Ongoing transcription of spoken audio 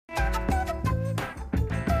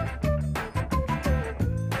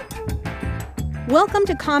Welcome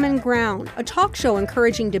to Common Ground, a talk show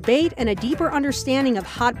encouraging debate and a deeper understanding of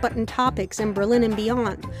hot-button topics in Berlin and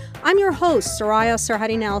beyond. I'm your host, Soraya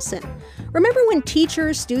Sarhaddi Nelson. Remember when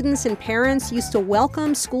teachers, students, and parents used to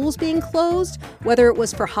welcome schools being closed, whether it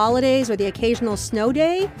was for holidays or the occasional snow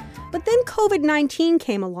day? But then COVID-19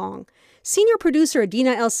 came along. Senior producer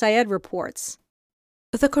Dina Elsayed reports.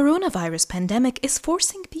 The coronavirus pandemic is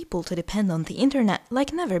forcing people to depend on the internet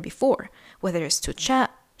like never before, whether it's to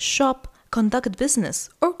chat, shop, conduct business,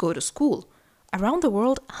 or go to school. Around the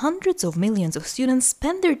world, hundreds of millions of students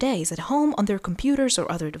spend their days at home on their computers or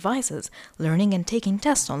other devices, learning and taking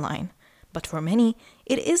tests online. But for many,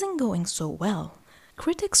 it isn't going so well.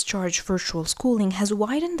 Critics charge virtual schooling has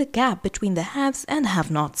widened the gap between the haves and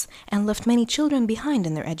have-nots and left many children behind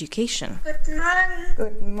in their education. Guten Morgen.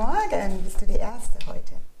 Guten Morgen. Bist du die Erste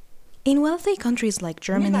heute? In wealthy countries like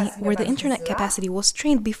Germany, where the internet capacity was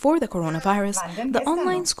trained before the corovirus, the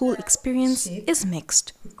online school experience is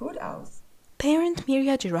mixed. Parent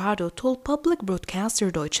Mirja Gerardo told public broadcaster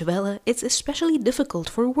Deutsche Welle it's especially difficult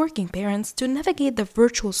for working parents to navigate the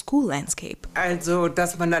virtual school landscape.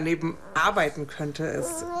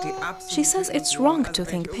 She says it's wrong to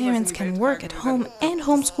think parents can work at home and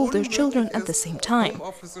homeschool their children at the same time.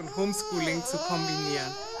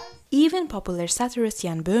 Even popular satirist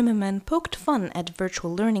Jan Böhmermann poked fun at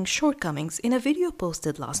virtual learning shortcomings in a video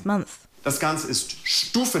posted last month. Das Ganze ist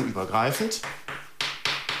stufenübergreifend.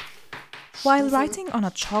 While writing on a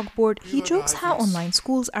chalkboard, he jokes how online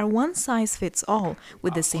schools are one size fits all,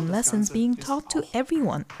 with the same lessons being taught to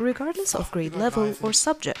everyone, regardless of grade level or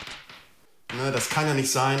subject. Das kann ja nicht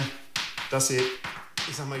sein, dass sie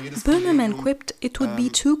Böhmermann quipped it would be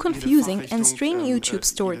too confusing and strain YouTube's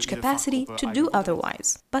storage capacity to do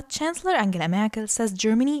otherwise. But Chancellor Angela Merkel says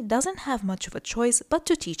Germany doesn't have much of a choice but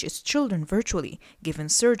to teach its children virtually, given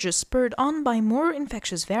surges spurred on by more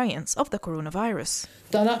infectious variants of the coronavirus.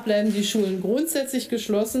 Danach bleiben die Schulen grundsätzlich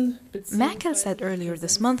geschlossen. Merkel said earlier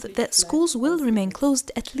this month that schools will remain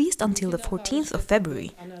closed at least until the 14th of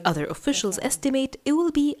February. Other officials estimate it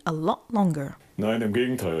will be a lot longer. Nein, im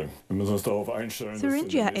Gegenteil. Wir müssen uns darauf einstellen.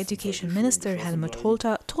 Thuringia Education Minister Helmut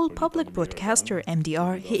Holter told public broadcaster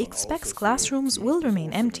MDR he expects classrooms will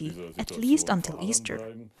remain empty, at least until Easter.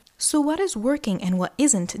 So what is working and what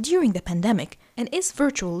isn't during the pandemic? And is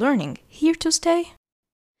virtual learning here to stay?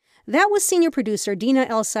 That was senior producer Dina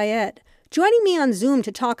Elsayed. Joining me on Zoom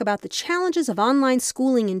to talk about the challenges of online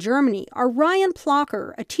schooling in Germany are Ryan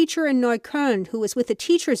Plocher, a teacher in Neukölln who is with the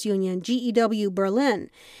Teachers Union, GEW Berlin,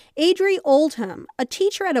 Adrianne Oldham, a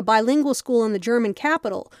teacher at a bilingual school in the German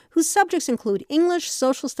capital, whose subjects include English,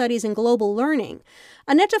 social studies, and global learning,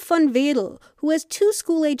 Annette von Wedel, who has two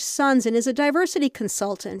school-age sons and is a diversity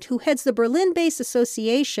consultant who heads the Berlin-based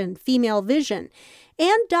association Female Vision,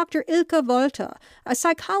 and Dr. Ilka Wolter, a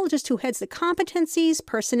psychologist who heads the Competencies,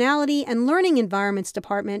 Personality, and Learning Environments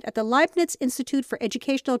Department at the Leibniz Institute for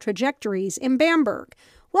Educational Trajectories in Bamberg.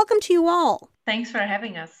 Welcome to you all. Thanks for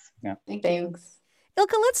having us. Yeah. Thanks.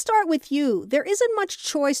 Ilka, let's start with you. There isn't much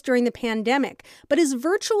choice during the pandemic, but is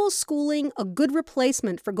virtual schooling a good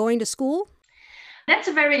replacement for going to school? That's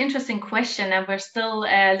a very interesting question, and we're still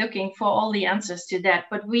looking for all the answers to that.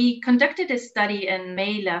 But we conducted a study in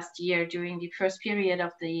May last year during the first period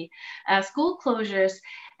of the school closures.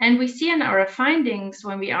 And we see in our findings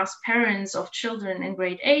when we ask parents of children in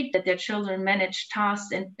grade 8 that their children managed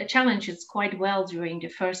tasks and challenges quite well during the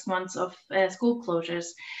first months of school closures.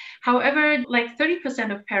 However, like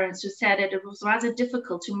 30% of parents who said that it was rather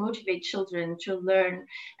difficult to motivate children to learn.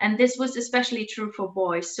 And this was especially true for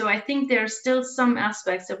boys. So I think there are still some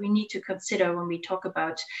aspects that we need to consider when we talk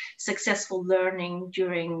about successful learning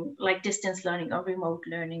during like distance learning or remote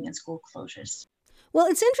learning and school closures. Well,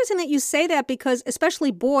 it's interesting that you say that because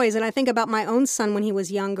especially boys, and I think about my own son when he was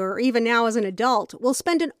younger, or even now as an adult, will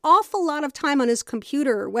spend an awful lot of time on his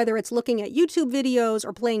computer, whether it's looking at YouTube videos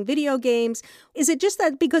or playing video games. Is it just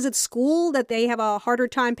that because it's school that they have a harder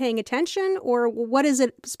time paying attention? Or what is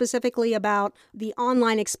it specifically about the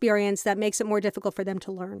online experience that makes it more difficult for them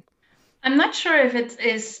to learn? I'm not sure if it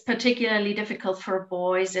is particularly difficult for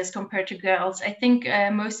boys as compared to girls. I think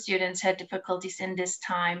most students had difficulties in this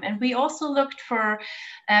time. And we also looked for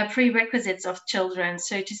prerequisites of children.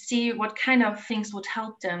 So to see what kind of things would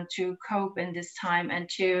help them to cope in this time and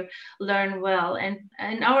to learn well. And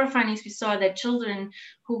in our findings, we saw that children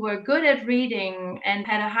who were good at reading and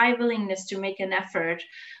had a high willingness to make an effort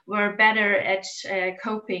were better at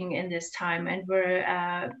coping in this time and were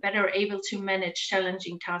better able to manage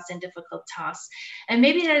challenging tasks and difficult tasks. And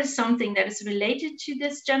maybe that is something that is related to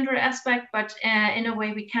this gender aspect, but in a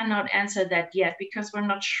way we cannot answer that yet because we're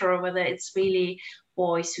not sure whether it's really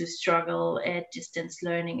boys who struggle at distance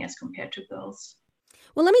learning as compared to girls.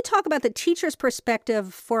 Well, let me talk about the teacher's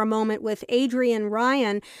perspective for a moment with Adrianne and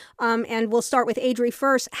Ryan, and we'll start with Adri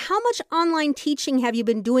first. How much online teaching have you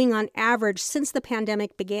been doing on average since the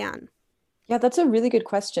pandemic began? Yeah, that's a really good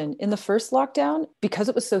question. In the first lockdown, because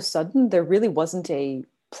it was so sudden, there really wasn't a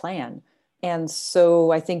plan. And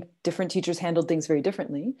so I think different teachers handled things very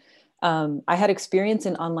differently. I had experience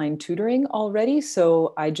in online tutoring already,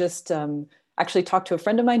 so I just actually talked to a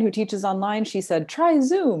friend of mine who teaches online. She said, try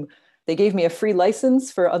Zoom. They gave me a free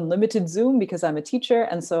license for unlimited Zoom because I'm a teacher.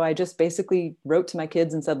 And so I just basically wrote to my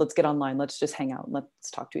kids and said, let's get online. Let's just hang out and let's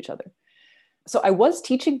talk to each other. So I was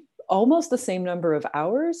teaching almost the same number of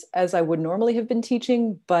hours as I would normally have been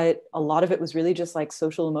teaching, but a lot of it was really just like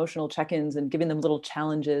social emotional check-ins and giving them little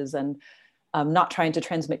challenges and not trying to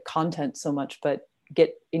transmit content so much, but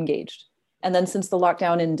get engaged. And then since the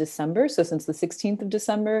lockdown in December, so since the 16th of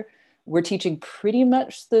December, we're teaching pretty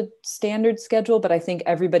much the standard schedule, but I think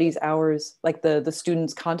everybody's hours, like the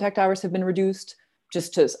students' contact hours have been reduced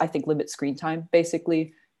just to, I think, limit screen time,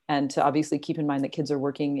 basically, and to obviously keep in mind that kids are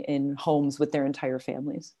working in homes with their entire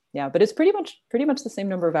families. Yeah, but it's pretty much the same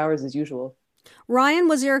number of hours as usual. Ryan,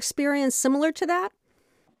 was your experience similar to that?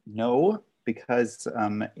 No, because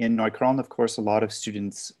in Neukölln, of course, a lot of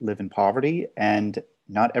students live in poverty, and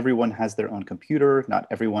not everyone has their own computer. Not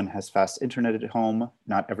everyone has fast internet at home.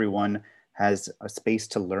 Not everyone has a space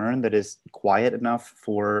to learn that is quiet enough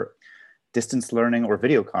for distance learning or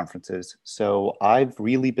video conferences. So I've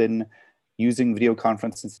really been using video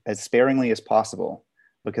conferences as sparingly as possible,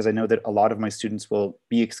 because I know that a lot of my students will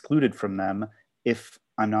be excluded from them if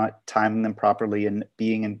I'm not timing them properly and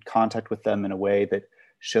being in contact with them in a way that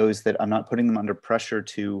shows that I'm not putting them under pressure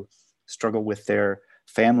to struggle with their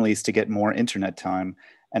families to get more internet time.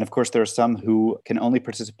 And of course, there are some who can only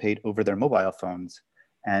participate over their mobile phones.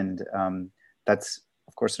 And that's,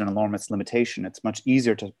 of course, an enormous limitation. It's much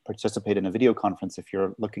easier to participate in a video conference if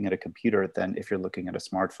you're looking at a computer than if you're looking at a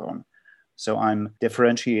smartphone. So I'm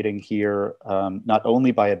differentiating here not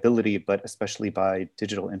only by ability, but especially by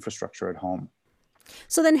digital infrastructure at home.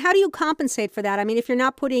 So then how do you compensate for that? I mean, if you're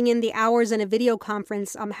not putting in the hours in a video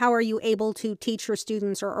conference, how are you able to teach your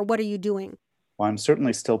students, or what are you doing? Well, I'm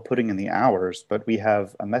certainly still putting in the hours, but we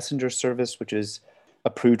have a messenger service which is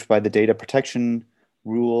approved by the data protection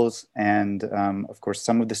rules. And of course,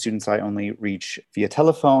 some of the students I only reach via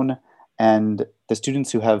telephone. And the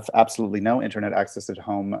students who have absolutely no internet access at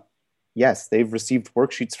home, yes, they've received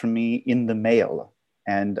worksheets from me in the mail.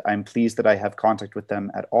 And I'm pleased that I have contact with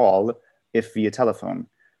them at all, if via telephone.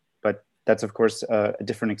 But that's, of course, a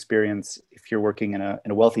different experience if you're working in a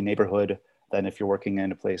wealthy neighborhood than if you're working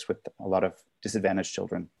in a place with a lot of disadvantaged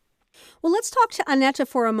children. Well, let's talk to Annette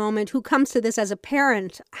for a moment, who comes to this as a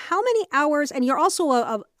parent. How many hours, and you're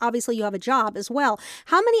also, obviously you have a job as well,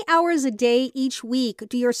 how many hours a day each week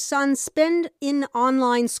do your sons spend in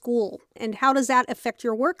online school? And how does that affect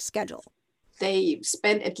your work schedule? They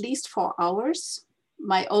spend at least 4 hours,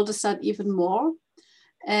 my oldest son even more.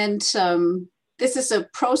 And this is a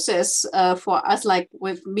process for us, like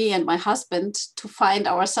with me and my husband, to find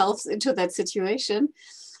ourselves into that situation,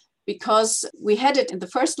 because we had it in the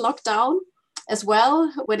first lockdown as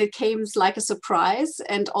well, when it came like a surprise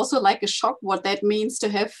and also like a shock what that means to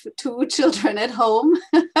have 2 children at home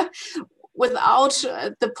without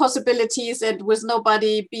the possibilities and with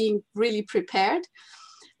nobody being really prepared.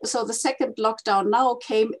 So the second lockdown now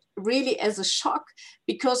came really as a shock,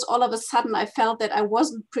 because all of a sudden I felt that I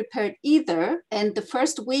wasn't prepared either. And the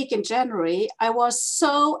first week in January, I was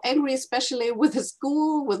so angry, especially with the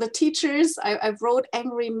school, with the teachers. I wrote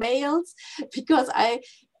angry mails because I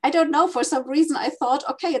don't know, for some reason I thought,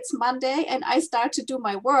 okay, it's Monday and I start to do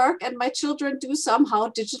my work and my children do somehow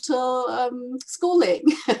digital schooling.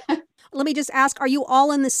 Let me just ask, are you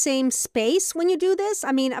all in the same space when you do this?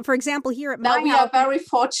 I mean, for example, here at my house, we are very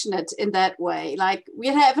fortunate in that way. Like, we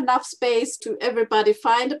have enough space to everybody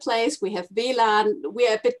find a place. We have WLAN. We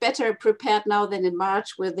are a bit better prepared now than in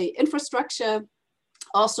March with the infrastructure.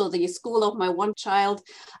 Also, the school of my one child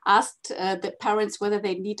asked the parents whether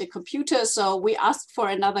they need a computer. So we asked for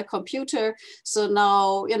another computer. So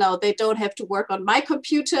now, they don't have to work on my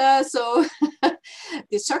computer. So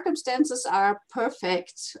the circumstances are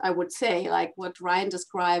perfect, I would say. Like what Ryan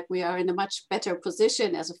described, we are in a much better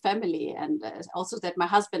position as a family. And also that my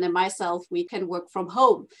husband and myself, we can work from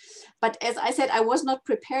home. But as I said, I was not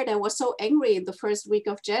prepared. I was so angry in the first week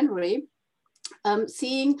of January.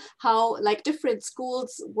 seeing how like different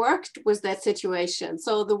schools worked with that situation.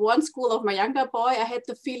 So the one school of my younger boy, I had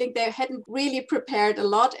the feeling they hadn't really prepared a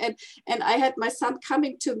lot. And I had my son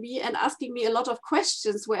coming to me and asking me a lot of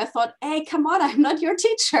questions where I thought, hey, come on, I'm not your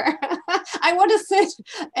teacher. I want to sit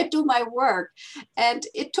and do my work. And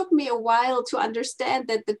it took me a while to understand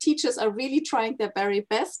that the teachers are really trying their very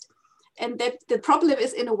best. And that the problem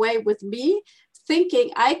is in a way with me,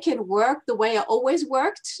 thinking I can work the way I always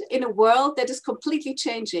worked in a world that is completely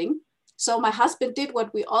changing. So my husband did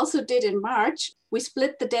what we also did in March. We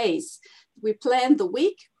split the days. We planned the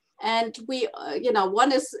week, and we,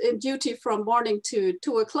 one is in duty from morning to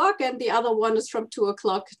 2 o'clock, and the other one is from 2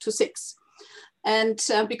 o'clock to 6. And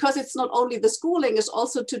because it's not only the schooling, it's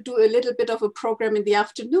also to do a little bit of a program in the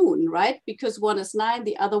afternoon, right? Because one is 9,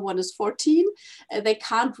 the other one is 14. They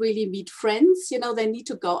can't really meet friends, they need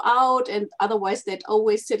to go out, and otherwise they'd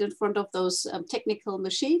always sit in front of those technical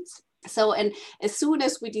machines. So, and as soon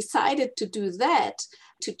as we decided to do that,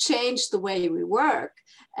 to change the way we work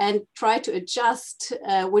and try to adjust,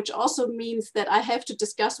 which also means that I have to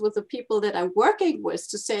discuss with the people that I'm working with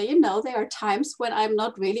to say, there are times when I'm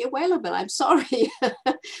not really available. I'm sorry.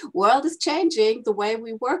 World is changing. The way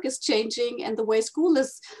we work is changing, and the way school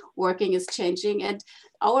is working is changing. And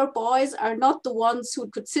our boys are not the ones who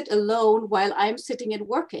could sit alone while I'm sitting and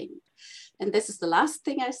working. And this is the last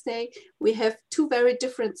thing I say. We have 2 very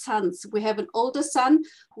different sons. We have an older son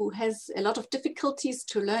who has a lot of difficulties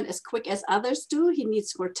to learn as quick as others do. He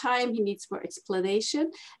needs more time, he needs more explanation,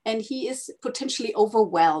 and he is potentially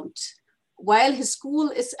overwhelmed. While his school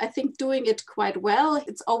is, I think, doing it quite well,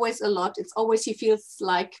 it's always a lot. It's always, he feels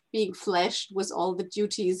like being flashed with all the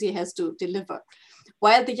duties he has to deliver.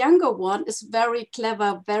 While the younger one is very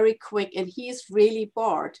clever, very quick, and he is really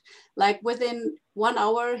bored. Like within 1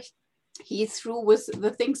 hour, he's through with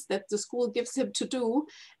the things that the school gives him to do.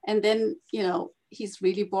 And then, he's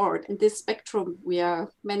really bored. And this spectrum, we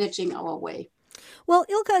are managing our way. Well,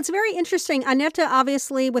 Ilka, it's very interesting. Annette,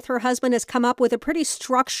 obviously, with her husband, has come up with a pretty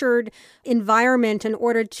structured environment in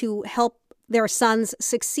order to help their sons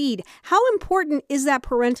succeed. How important is that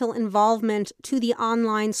parental involvement to the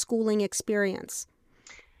online schooling experience?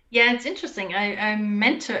 Yeah, it's interesting. I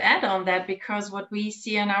meant to add on that, because what we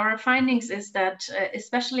see in our findings is that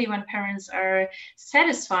especially when parents are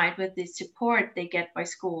satisfied with the support they get by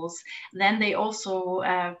schools, then they also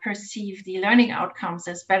perceive the learning outcomes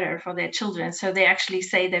as better for their children. So they actually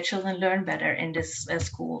say their children learn better in this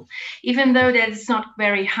school, even though that is not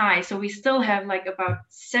very high. So we still have like about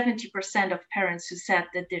 70% of parents who said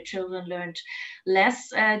that their children learned less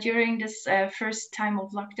during this first time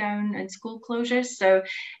of lockdown and school closures. So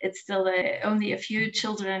it's still only a few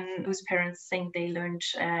children whose parents think they learned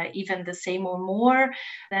even the same or more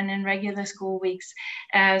than in regular school weeks.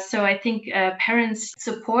 So I think parents'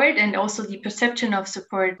 support and also the perception of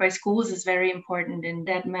support by schools is very important in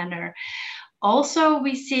that manner. Also,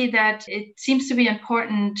 we see that it seems to be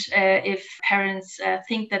important if parents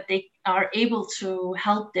think that they are able to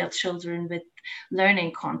help their children with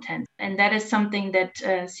learning content. And that is something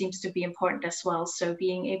that seems to be important as well. So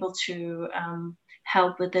being able to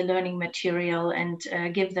help with the learning material and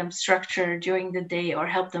give them structure during the day or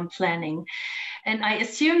help them planning. And I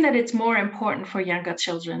assume that it's more important for younger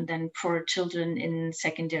children than for children in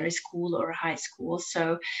secondary school or high school.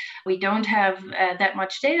 So we don't have that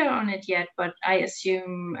much data on it yet, but I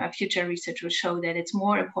assume future research will show that it's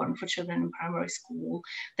more important for children in primary school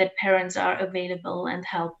that parents are available and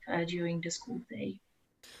help during the school day.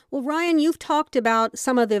 Well, Ryan, you've talked about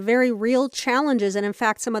some of the very real challenges and, in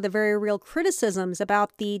fact, some of the very real criticisms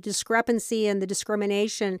about the discrepancy and the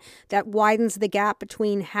discrimination that widens the gap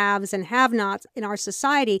between haves and have-nots in our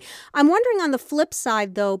society. I'm wondering on the flip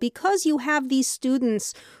side, though, because you have these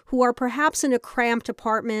students who are perhaps in a cramped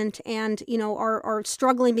apartment and, are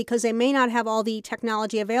struggling because they may not have all the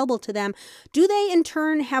technology available to them, do they in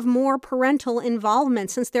turn have more parental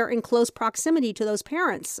involvement since they're in close proximity to those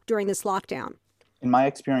parents during this lockdown? In my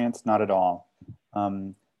experience, not at all.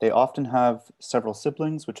 They often have several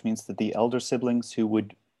siblings, which means that the elder siblings who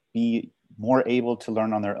would be more able to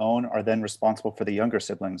learn on their own are then responsible for the younger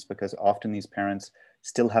siblings, because often these parents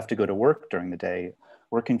still have to go to work during the day.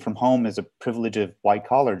 Working from home is a privilege of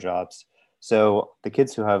white-collar jobs. So the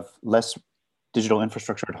kids who have less digital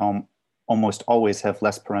infrastructure at home almost always have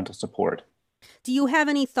less parental support. Do you have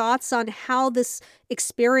any thoughts on how this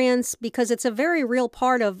experience, because it's a very real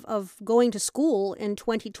part of going to school in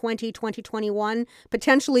 2020, 2021,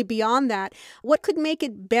 potentially beyond that, what could make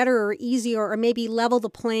it better or easier or maybe level the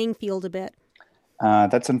playing field a bit?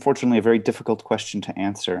 That's unfortunately a very difficult question to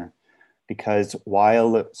answer. because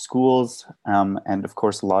while schools and of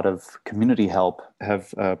course a lot of community help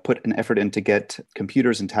have put an effort in to get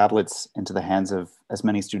computers and tablets into the hands of as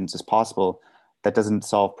many students as possible, that doesn't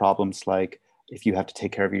solve problems like if you have to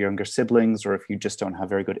take care of your younger siblings or if you just don't have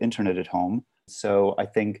very good internet at home. So I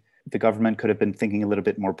think the government could have been thinking a little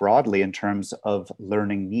bit more broadly in terms of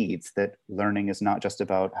learning needs, that learning is not just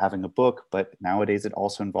about having a book, but nowadays it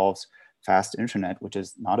also involves fast internet, which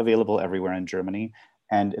is not available everywhere in Germany.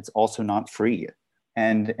 And it's also not free.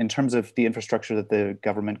 And in terms of the infrastructure that the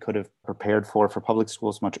government could have prepared for public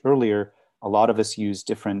schools much earlier, a lot of us use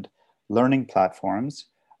different learning platforms.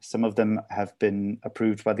 Some of them have been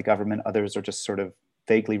approved by the government, others are just sort of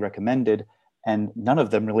vaguely recommended, and none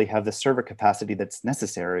of them really have the server capacity that's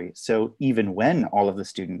necessary. So even when all of the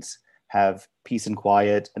students have peace and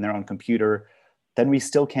quiet and their own computer, then we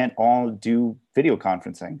still can't all do video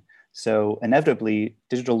conferencing. So inevitably,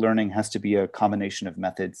 digital learning has to be a combination of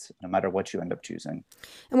methods, no matter what you end up choosing.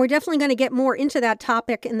 And we're definitely going to get more into that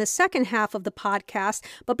topic in the second half of the podcast.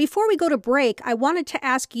 But before we go to break, I wanted to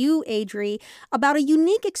ask you, Adri, about a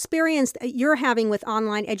unique experience that you're having with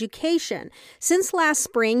online education. Since last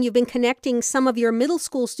spring, you've been connecting some of your middle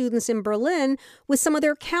school students in Berlin with some of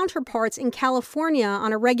their counterparts in California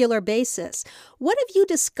on a regular basis. What have you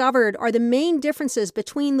discovered are the main differences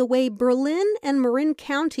between the way Berlin and Marin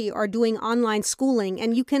County are doing online schooling?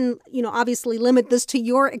 And you can, obviously limit this to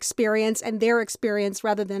your experience and their experience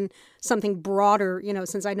rather than something broader,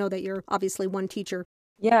 since I know that you're obviously one teacher.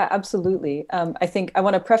 Yeah, absolutely. I think I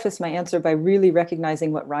want to preface my answer by really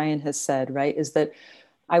recognizing what Ryan has said, right? Is that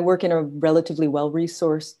I work in a relatively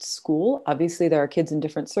well-resourced school. Obviously, there are kids in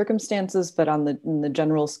different circumstances, but in the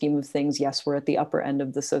general scheme of things, yes, we're at the upper end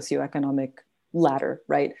of the socioeconomic ladder,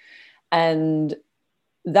 right? And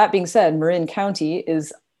that being said, Marin County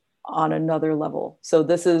is on another level. So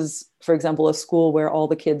this is, for example, a school where all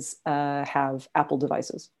the kids have Apple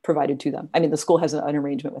devices provided to them. I mean, the school has an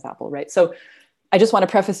arrangement with Apple, right? So I just want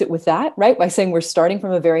to preface it with that, right? By saying we're starting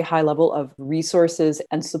from a very high level of resources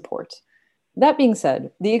and support. That being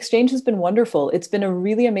said, the exchange has been wonderful. It's been a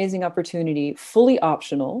really amazing opportunity, fully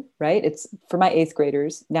optional, right? It's for my last year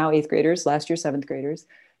 7th graders,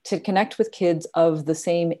 to connect with kids of the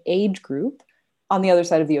same age group on the other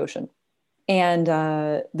side of the ocean. And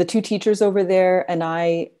the two teachers over there and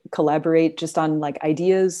I collaborate just on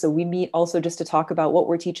ideas. So we meet also just to talk about what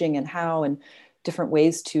we're teaching and how, and different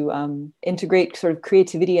ways to integrate sort of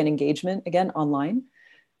creativity and engagement, again, online.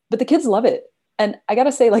 But the kids love it. And I got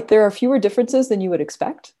to say, there are fewer differences than you would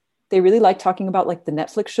expect. They really like talking about the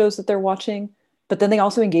Netflix shows that they're watching, but then they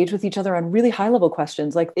also engage with each other on really high level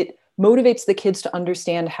questions. It motivates the kids to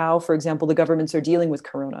understand how, for example, the governments are dealing with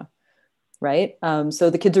Corona. Right? So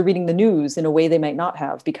the kids are reading the news in a way they might not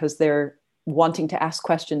have because they're wanting to ask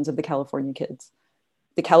questions of the California kids.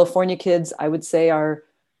 The California kids, I would say, are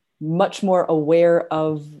much more aware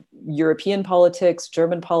of European politics,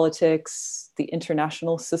 German politics, the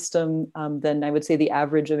international system than I would say the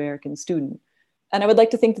average American student. And I would like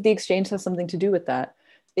to think that the exchange has something to do with that.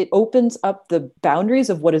 It opens up the boundaries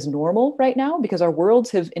of what is normal right now because our worlds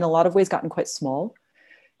have in a lot of ways gotten quite small.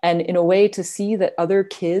 And in a way to see that other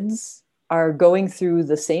kids are going through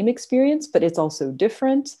the same experience, but it's also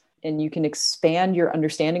different. And you can expand your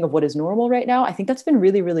understanding of what is normal right now. I think that's been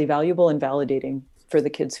really, really valuable and validating for the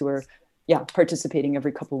kids who are, participating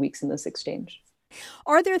every couple of weeks in this exchange.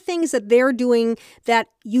 Are there things that they're doing that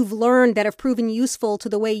you've learned that have proven useful to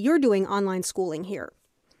the way you're doing online schooling here?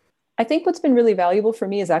 I think what's been really valuable for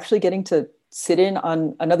me is actually getting to sit in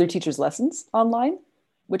on another teacher's lessons online,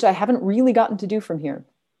 which I haven't really gotten to do from here.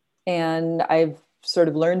 And I've sort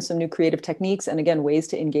of learned some new creative techniques and again, ways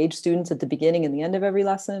to engage students at the beginning and the end of every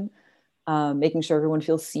lesson, making sure everyone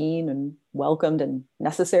feels seen and welcomed and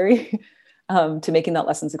necessary to making that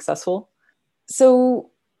lesson successful.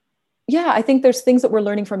 So I think there's things that we're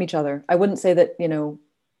learning from each other. I wouldn't say that,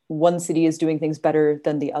 one city is doing things better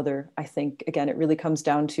than the other. I think, again, it really comes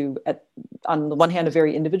down to, on the one hand, a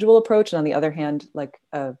very individual approach, and on the other hand,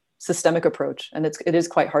 a systemic approach. And it is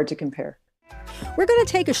quite hard to compare. We're going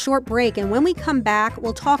to take a short break, and when we come back,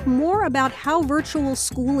 we'll talk more about how virtual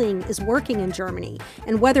schooling is working in Germany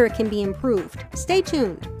and whether it can be improved. Stay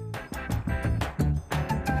tuned.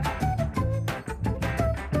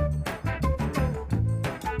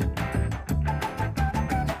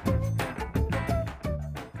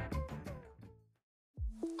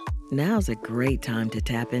 Now's a great time to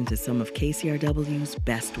tap into some of KCRW's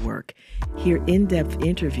best work. Hear in-depth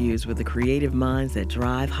interviews with the creative minds that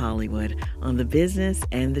drive Hollywood on the business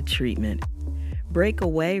and the treatment. Break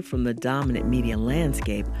away from the dominant media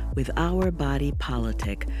landscape with Our Body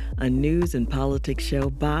Politic, a news and politics show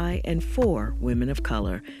by and for women of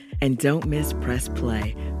color, And don't miss Press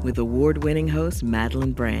Play with award-winning host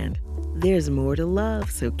Madeline Brand. There's more to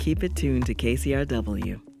love, so keep it tuned to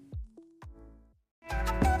KCRW.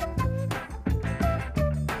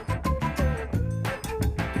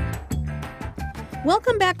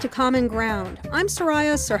 Welcome back to Common Ground. I'm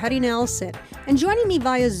Soraya Sarhaddi Nelson, and joining me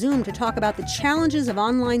via Zoom to talk about the challenges of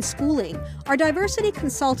online schooling are diversity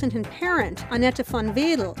consultant and parent Annette van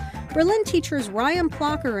Wedel, Berlin teachers Ryan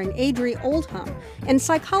Plocher and Adrianne Oldham, and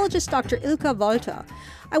psychologist Dr. Ilka Wolter.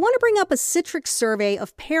 I want to bring up a Citrix survey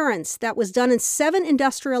of parents that was done in 7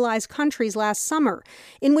 industrialized countries last summer,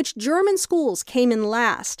 in which German schools came in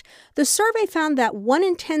last. The survey found that 1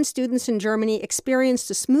 in 10 students in Germany experienced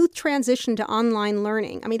a smooth transition to online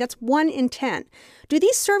learning. I mean, that's 1 in 10. Do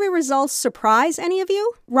these survey results surprise any of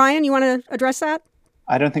you? Ryan, you want to address that?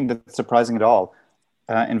 I don't think that's surprising at all.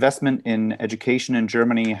 Investment in education in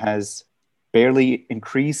Germany has barely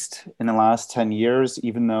increased in the last 10 years,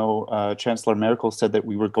 even though Chancellor Merkel said that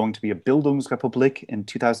we were going to be a Bildungsrepublik in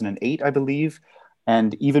 2008, I believe.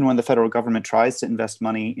 And even when the federal government tries to invest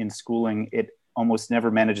money in schooling, it almost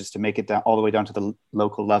never manages to make it down, all the way down to the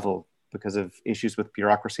local level because of issues with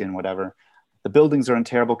bureaucracy and whatever. The buildings are in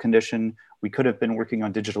terrible condition. We could have been working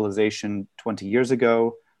on digitalization 20 years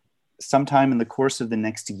ago. Sometime in the course of the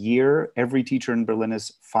next year, every teacher in Berlin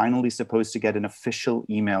is finally supposed to get an official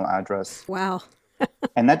email address. Wow.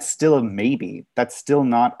 And that's still a maybe. That's still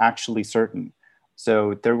not actually certain.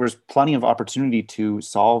 So there was plenty of opportunity to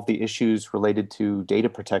solve the issues related to data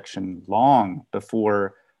protection long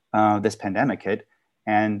before this pandemic hit.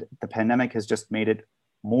 And the pandemic has just made it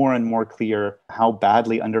more and more clear how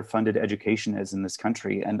badly underfunded education is in this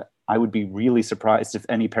country. And I would be really surprised if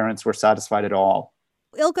any parents were satisfied at all.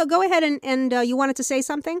 Ilka, go ahead and you wanted to say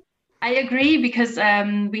something? I agree because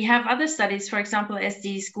we have other studies, for example, as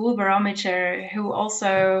the School Barometer, who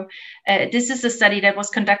also, this is a study that was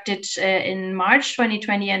conducted in March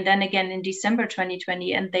 2020 and then again in December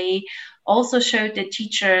 2020. And they also showed that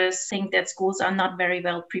teachers think that schools are not very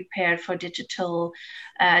well prepared for digital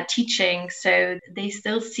teaching. So they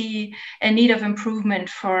still see a need of improvement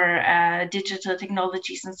for digital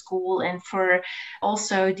technologies in school and for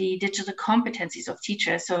also the digital competencies of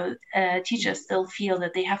teachers. So teachers still feel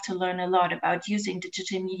that they have to learn a lot about using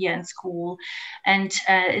digital media in school. And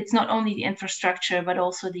it's not only the infrastructure, but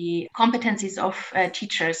also the competencies of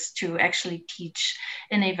teachers to actually teach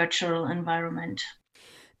in a virtual environment.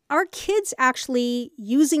 Are kids actually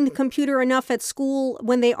using the computer enough at school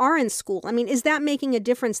when they are in school? I mean, is that making a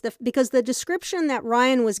difference? Because the description that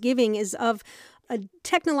Ryan was giving is of a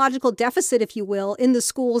technological deficit, if you will, in the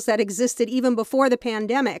schools that existed even before the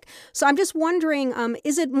pandemic. So I'm just wondering,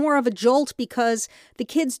 is it more of a jolt because the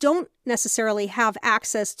kids don't necessarily have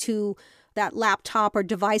access to that laptop or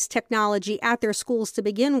device technology at their schools to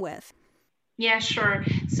begin with? Yeah, sure.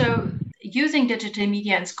 So using digital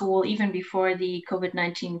media in school, even before the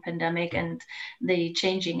COVID-19 pandemic and the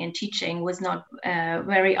changing in teaching, was not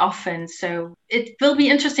very often. So it will be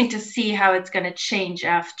interesting to see how it's going to change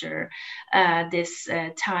after this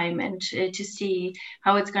time and to see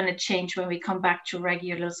how it's going to change when we come back to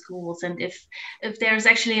regular schools and if there's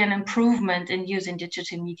actually an improvement in using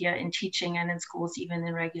digital media in teaching and in schools, even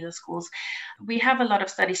in regular schools. We have a lot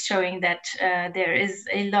of studies showing that there is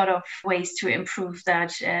a lot of ways to improve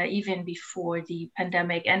that even before the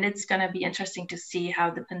pandemic. And it's going to be interesting to see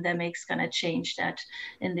how the pandemic's going to change that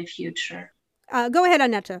in the future. Go ahead,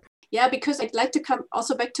 Annette. Yeah, because I'd like to come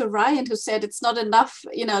also back to Ryan, who said it's not enough,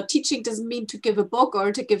 teaching doesn't mean to give a book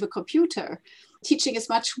or to give a computer. Teaching is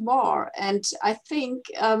much more. And I think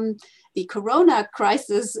the corona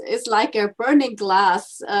crisis is like a burning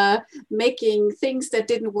glass, making things that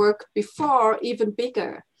didn't work before even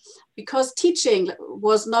bigger. Because teaching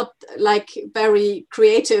was not like very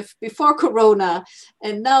creative before Corona,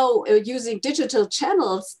 and now using digital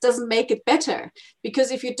channels doesn't make it better. Because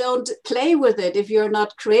if you don't play with it, if you're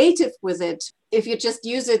not creative with it, if you just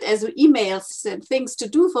use it as emails and things to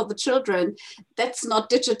do for the children, that's not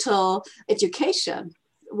digital education.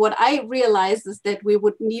 What I realized is that we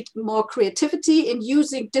would need more creativity in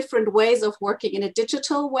using different ways of working in a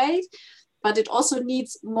digital way, but it also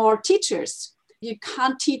needs more teachers. You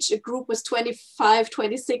can't teach a group with 25,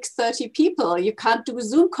 26, 30 people. You can't do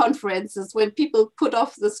Zoom conferences when people put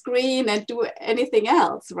off the screen and do anything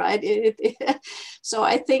else, right? So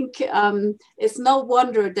I think it's no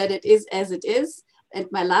wonder that it is as it is. And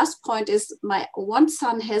my last point is my one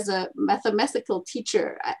son has a mathematical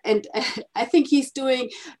teacher, and I think he's doing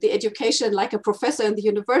the education like a professor in the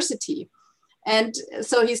university. And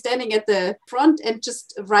so he's standing at the front and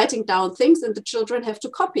just writing down things, and the children have to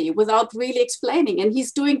copy without really explaining. And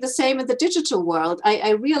he's doing the same in the digital world.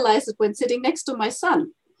 I realized it when sitting next to my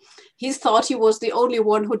son. he thought he was the only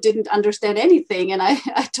one who didn't understand anything. And I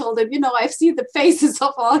told him, I've seen the faces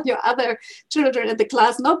of all your other children in the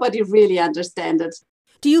class. Nobody really understands it.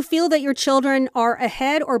 Do you feel that your children are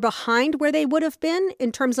ahead or behind where they would have been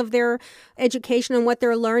in terms of their education and what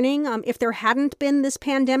they're learning if there hadn't been this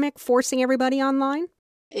pandemic forcing everybody online?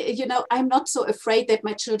 I'm not so afraid that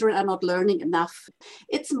my children are not learning enough.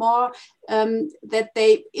 It's more that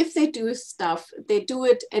if they do stuff, they do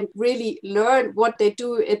it and really learn what they do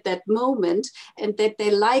at that moment, and that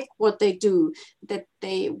they like what they do, that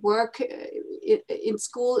they work in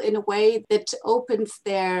school in a way that opens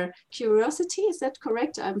their curiosity. Is that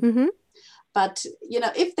correct? Mm-hmm. But,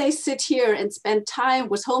 if they sit here and spend time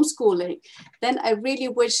with homeschooling, then I really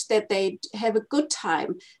wish that they have a good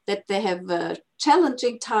time, that they have a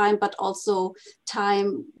challenging time, but also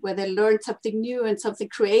time where they learn something new and something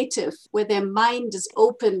creative, where their mind is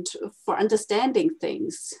opened for understanding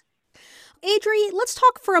things. Adri, let's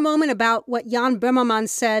talk for a moment about what Jan Böhmermann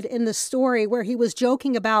said in the story, where he was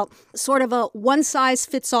joking about sort of a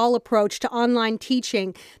one-size-fits-all approach to online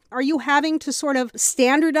teaching. Are you having to sort of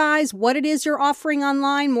standardize what it is you're offering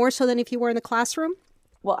online more so than if you were in the classroom?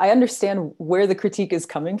 Well, I understand where the critique is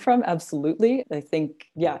coming from. Absolutely. I think,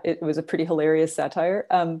 it was a pretty hilarious satire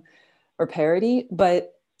or parody,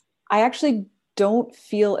 but I actually don't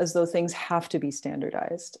feel as though things have to be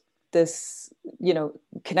standardized. This,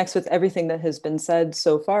 connects with everything that has been said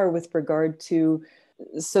so far with regard to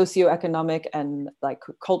socioeconomic and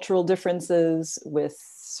cultural differences, with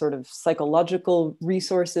sort of psychological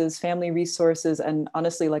resources, family resources, and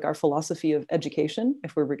honestly, our philosophy of education,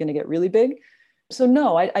 if we were going to get really big. So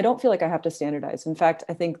no, I don't feel like I have to standardize. In fact,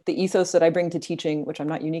 I think the ethos that I bring to teaching, which I'm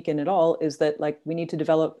not unique in at all, is that we need to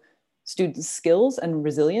develop students' skills and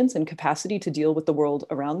resilience and capacity to deal with the world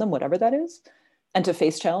around them, whatever that is, and to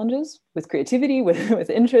face challenges with creativity, with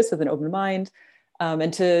interest, with an open mind,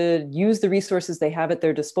 and to use the resources they have at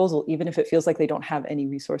their disposal, even if it feels like they don't have any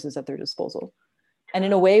resources at their disposal. And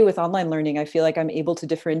in a way, with online learning, I feel like I'm able to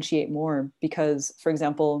differentiate more because, for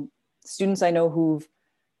example, students I know who've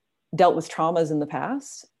dealt with traumas in the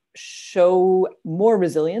past show more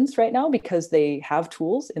resilience right now because they have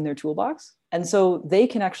tools in their toolbox. And so they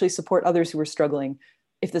can actually support others who are struggling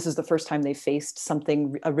if this is the first time they faced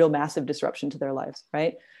something, a real massive disruption to their lives,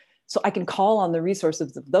 right? So I can call on the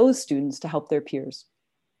resources of those students to help their peers.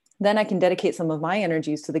 Then I can dedicate some of my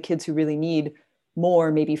energies to the kids who really need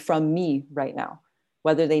more, maybe from me right now,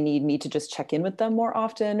 whether they need me to just check in with them more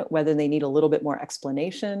often, whether they need a little bit more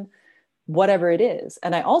explanation, whatever it is.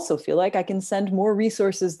 And I also feel like I can send more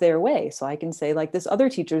resources their way. So I can say, this other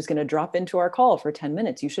teacher is going to drop into our call for 10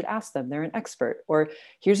 minutes. You should ask them. They're an expert. Or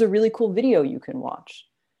here's a really cool video you can watch.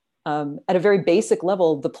 At a very basic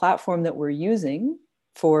level, the platform that we're using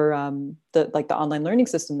for the online learning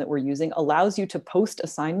system that we're using allows you to post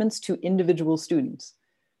assignments to individual students.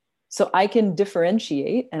 So I can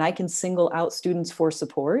differentiate and I can single out students for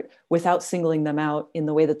support without singling them out in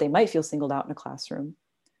the way that they might feel singled out in a classroom.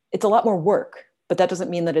 It's a lot more work, but that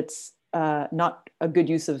doesn't mean that it's not a good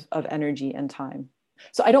use of energy and time.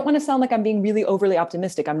 So I don't want to sound like I'm being really overly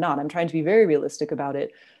optimistic. I'm not. I'm trying to be very realistic about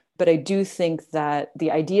it. But I do think that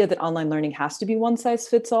the idea that online learning has to be one size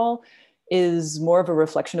fits all is more of a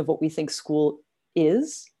reflection of what we think school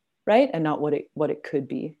is, right? And not what it could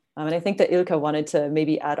be. And I think that Ilka wanted to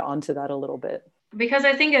maybe add on to that a little bit. Because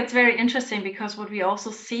I think it's very interesting, because what we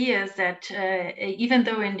also see is that even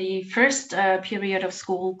though in the first period of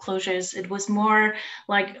school closures, it was more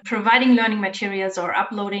like providing learning materials or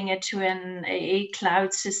uploading it to a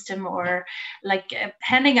cloud system, or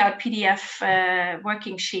handing out PDF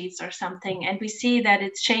working sheets or something. And we see that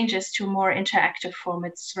it changes to more interactive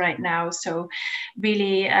formats right now. So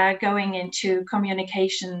really going into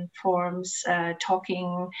communication forms,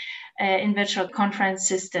 talking in virtual conference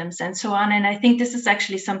systems and so on. And I think this is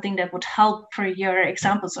actually something that would help for your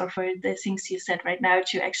examples or for the things you said right now,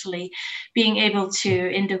 to actually being able to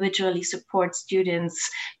individually support students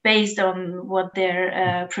based on what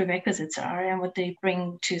their prerequisites are and what they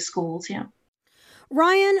bring to schools. Yeah.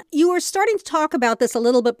 Ryan, you were starting to talk about this a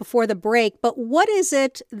little bit before the break, but what is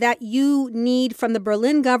it that you need from the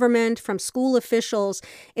Berlin government, from school officials,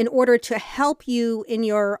 in order to help you in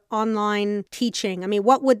your online teaching? I mean,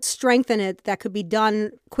 what would strengthen it that could be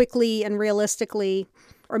done quickly and realistically,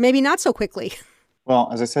 or maybe not so quickly? Well,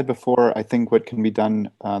 as I said before, I think what can be done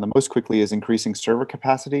the most quickly is increasing server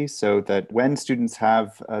capacity, so that when students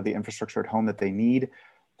have the infrastructure at home that they need,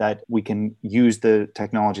 that we can use the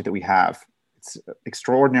technology that we have. It's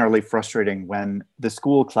extraordinarily frustrating when the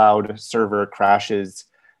school cloud server crashes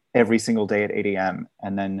every single day at 8 a.m.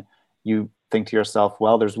 And then you think to yourself,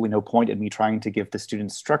 well, there's really no point in me trying to give the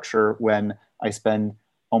students structure when I spend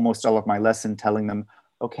almost all of my lesson telling them,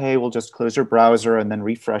 okay, we'll just close your browser and then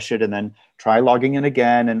refresh it and then try logging in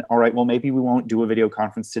again. And all right, well, maybe we won't do a video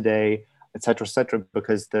conference today, et cetera,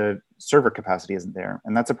 because the server capacity isn't there.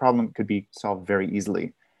 And that's a problem that could be solved very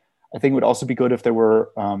easily. I think it would also be good if there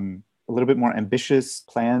were a little bit more ambitious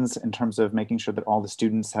plans in terms of making sure that all the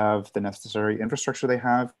students have the necessary infrastructure they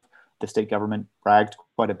have. The state government bragged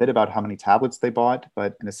quite a bit about how many tablets they bought,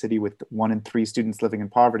 but in a city with 1 in 3 students living in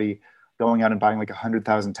poverty, going out and buying like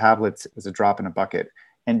 100,000 tablets is a drop in a bucket.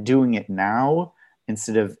 And doing it now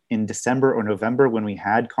instead of in December or November when we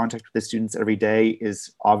had contact with the students every day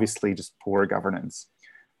is obviously just poor governance.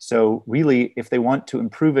 So really, if they want to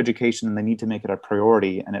improve education, then they need to make it a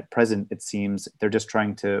priority. And at present, it seems they're just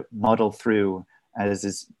trying to muddle through, as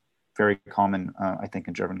is very common, I think,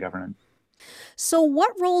 in German governance. So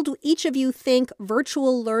what role do each of you think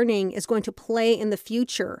virtual learning is going to play in the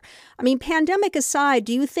future? I mean, pandemic aside,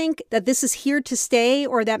 do you think that this is here to stay,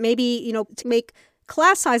 or that maybe, to make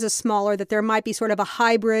class sizes smaller, that there might be sort of a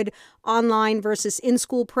hybrid online versus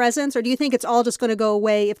in-school presence? Or do you think it's all just going to go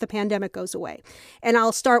away if the pandemic goes away? And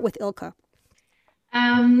I'll start with Ilka.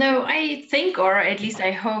 No, I think, or at least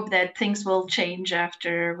I hope, that things will change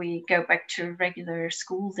after we go back to regular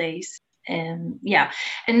school days. And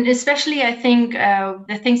especially I think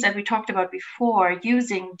the things that we talked about before,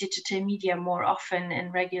 using digital media more often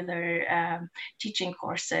in regular teaching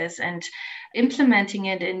courses and implementing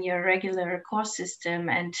it in your regular course system,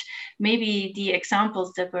 and maybe the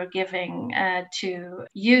examples that we're giving to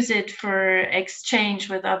use it for exchange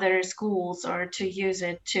with other schools, or to use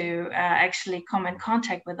it to actually come in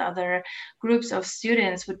contact with other groups of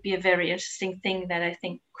students, would be a very interesting thing that I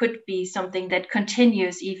think could be something that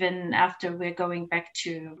continues even after we're going back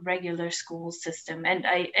to regular school system. And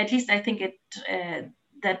I think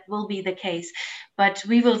that will be the case. But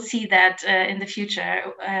we will see that in the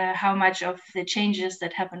future, how much of the changes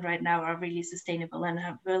that happen right now are really sustainable and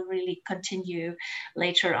will really continue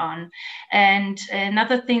later on. And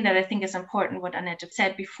another thing that I think is important, what Annette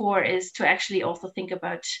said before, is to actually also think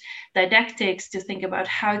about didactics, to think about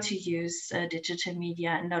how to use digital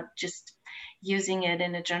media, and not just using it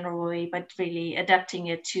in a general way, but really adapting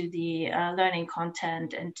it to the learning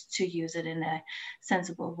content, and to use it in a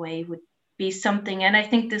sensible way would be something. And I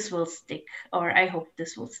think this will stick, or I hope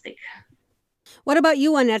this will stick. What about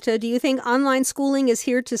you, Annette? Do you think online schooling is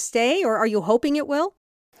here to stay, or are you hoping it will?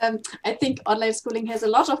 I think online schooling has a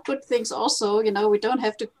lot of good things also. We don't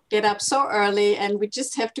have to get up so early, and we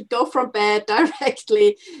just have to go from bed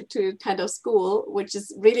directly to kind of school, which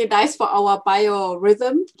is really nice for our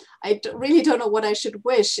biorhythm. I really don't know what I should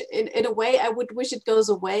wish. In a way, I would wish it goes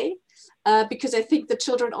away. Because I think the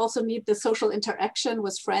children also need the social interaction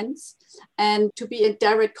with friends, and to be in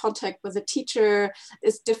direct contact with a teacher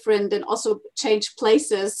is different, and also change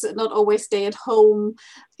places, not always stay at home.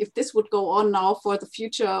 If this would go on now for the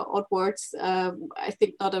future onwards, I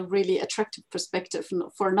think not a really attractive perspective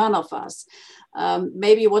for none of us.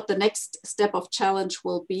 Maybe what the next step of challenge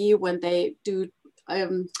will be when they do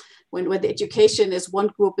when the education is one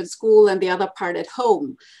group in school and the other part at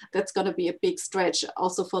home. That's going to be a big stretch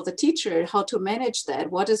also for the teacher, how to manage that.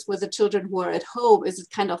 What is with the children who are at home? Is it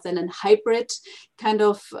kind of then a hybrid kind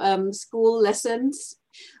of school lessons?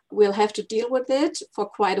 We'll have to deal with it for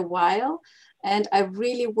quite a while. And I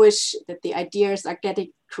really wish that the ideas are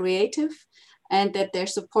getting creative, and that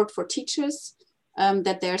there's support for teachers,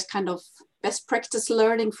 that there's kind of best practice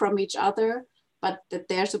learning from each other, but that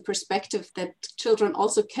there's a perspective that children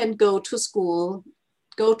also can go to school,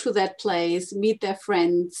 go to that place, meet their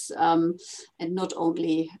friends, and not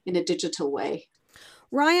only in a digital way.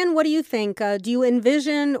 Ryan, what do you think? Do you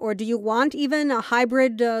envision, or do you want even a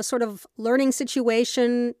hybrid sort of learning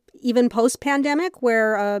situation, even post-pandemic,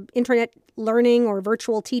 where internet learning or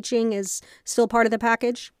virtual teaching is still part of the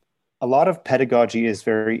package? A lot of pedagogy is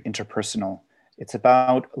very interpersonal. It's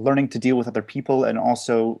about learning to deal with other people, and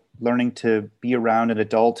also learning to be around an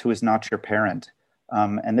adult who is not your parent.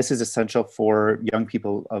 And this is essential for young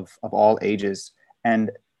people of all ages.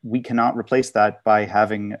 And we cannot replace that by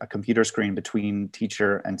having a computer screen between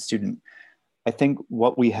teacher and student. I think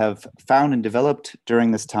what we have found and developed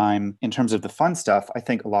during this time in terms of the fun stuff, I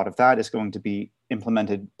think a lot of that is going to be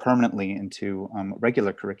implemented permanently into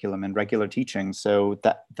regular curriculum and regular teaching. So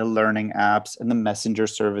that the learning apps and the messenger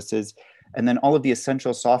services, and then all of the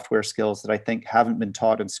essential software skills that I think haven't been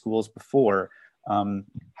taught in schools before.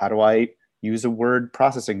 How do I use a word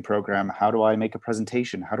processing program? How do I make a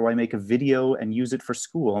presentation? How do I make a video and use it for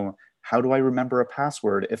school? How do I remember a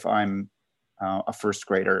password if I'm a first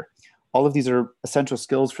grader? All of these are essential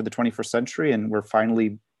skills for the 21st century, and we're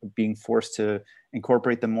finally being forced to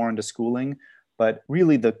incorporate them more into schooling. But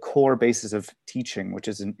really the core basis of teaching, which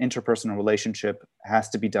is an interpersonal relationship, has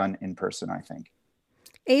to be done in person, I think.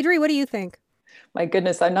 Adri, what do you think? My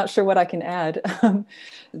goodness, I'm not sure what I can add.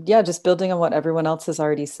 Yeah, just building on what everyone else has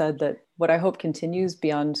already said, that what I hope continues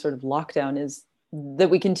beyond sort of lockdown is that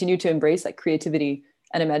we continue to embrace like creativity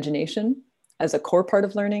and imagination as a core part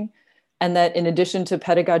of learning. And that in addition to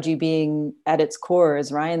pedagogy being at its core,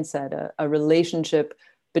 as Ryan said, a relationship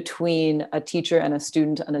between a teacher and a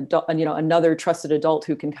student, an adult, and, another trusted adult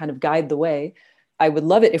who can kind of guide the way, I would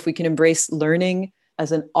love it if we can embrace learning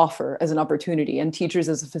as an offer, as an opportunity, and teachers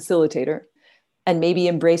as a facilitator, and maybe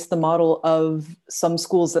embrace the model of some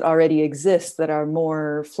schools that already exist that are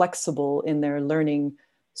more flexible in their learning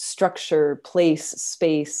structure, place,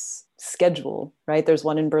 space, schedule, right? There's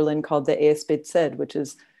one in Berlin called the ESBZ, which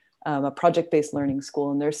is a project-based learning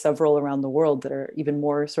school. And there's several around the world that are even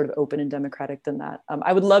more sort of open and democratic than that.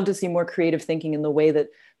 I would love to see more creative thinking in the way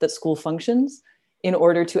that school functions in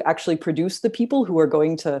order to actually produce the people who are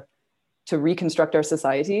going to reconstruct our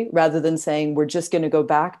society, rather than saying we're just going to go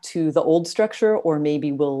back to the old structure, or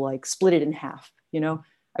maybe we'll like split it in half. I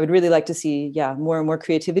would really like to see, more and more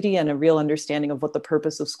creativity and a real understanding of what the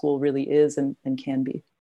purpose of school really is and can be.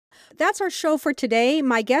 That's our show for today.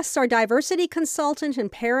 My guests are diversity consultant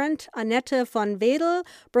and parent Annette von Wedel,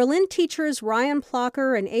 Berlin teachers Ryan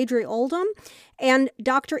Plocher and Adrianne Oldham, and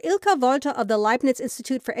Dr. Ilka Wolter of the Leibniz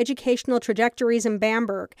Institute for Educational Trajectories in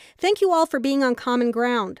Bamberg. Thank you all for being on Common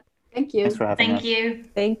Ground. Thank you. Thanks for having us. Thank you.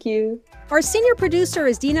 Thank you. Our senior producer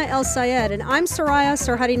is Dina Elsayed, and I'm Soraya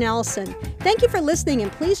Sarhaddi Nelson. Thank you for listening,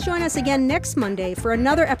 and please join us again next Monday for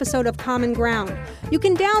another episode of Common Ground. You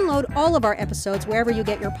can download all of our episodes wherever you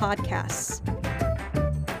get your podcasts.